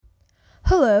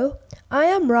Hello, I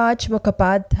am Raj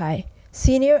Mukhopadhyay,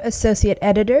 Senior Associate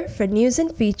Editor for News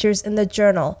and Features in the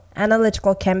journal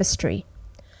Analytical Chemistry.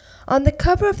 On the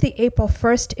cover of the April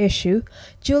 1st issue,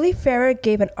 Julie Ferrer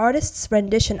gave an artist's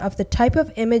rendition of the type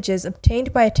of images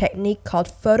obtained by a technique called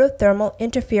photothermal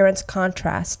interference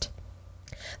contrast.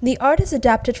 The art is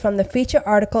adapted from the feature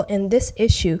article in this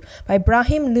issue by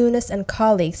Brahim Lounes and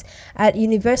colleagues at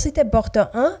Université Bordeaux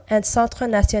I and Centre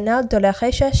National de la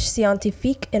Recherche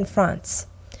Scientifique in France.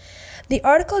 The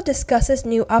article discusses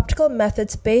new optical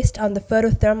methods based on the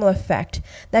photothermal effect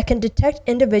that can detect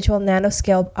individual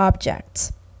nanoscale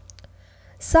objects.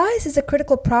 Size is a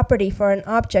critical property for an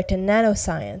object in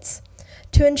nanoscience.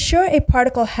 To ensure a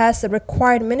particle has the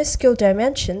required minuscule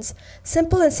dimensions,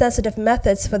 simple and sensitive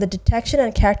methods for the detection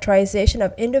and characterization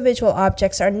of individual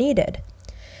objects are needed.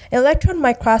 Electron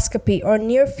microscopy or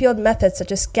near-field methods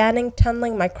such as scanning,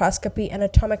 tunneling microscopy, and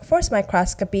atomic force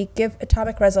microscopy give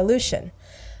atomic resolution,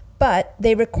 but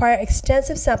they require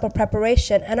extensive sample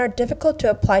preparation and are difficult to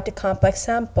apply to complex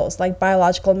samples like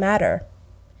biological matter.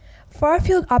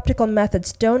 Far-field optical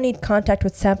methods don't need contact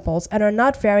with samples and are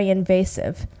not very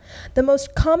invasive. The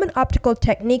most common optical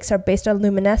techniques are based on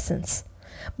luminescence,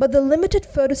 but the limited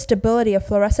photostability of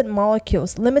fluorescent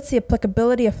molecules limits the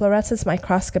applicability of fluorescence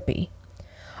microscopy.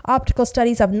 Optical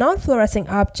studies of non-fluorescing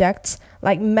objects,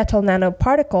 like metal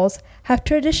nanoparticles, have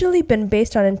traditionally been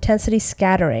based on intensity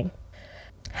scattering.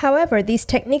 However, these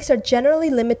techniques are generally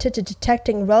limited to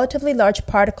detecting relatively large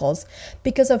particles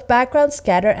because of background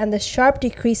scatter and the sharp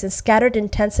decrease in scattered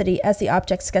intensity as the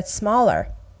objects get smaller.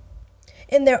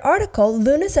 In their article,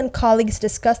 Lounes and colleagues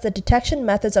discuss the detection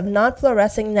methods of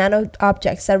non-fluorescing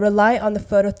nano-objects that rely on the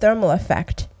photothermal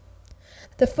effect.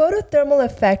 The photothermal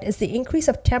effect is the increase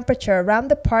of temperature around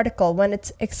the particle when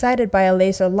it's excited by a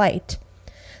laser light.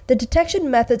 The detection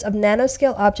methods of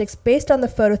nanoscale objects based on the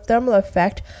photothermal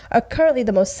effect are currently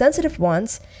the most sensitive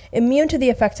ones, immune to the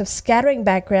effects of scattering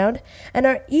background, and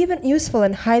are even useful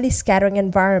in highly scattering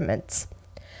environments.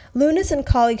 Lounes and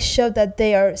colleagues showed that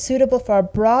they are suitable for a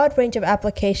broad range of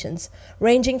applications,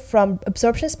 ranging from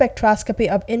absorption spectroscopy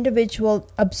of individual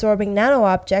absorbing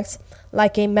nanoobjects,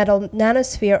 like a metal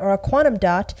nanosphere or a quantum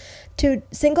dot, to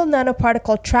single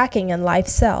nanoparticle tracking in live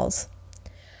cells.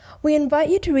 We invite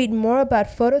you to read more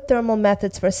about photothermal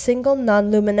methods for single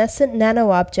non-luminescent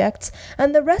nanoobjects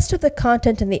and the rest of the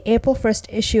content in the April 1st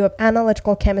issue of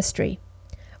Analytical Chemistry.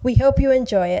 We hope you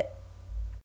enjoy it.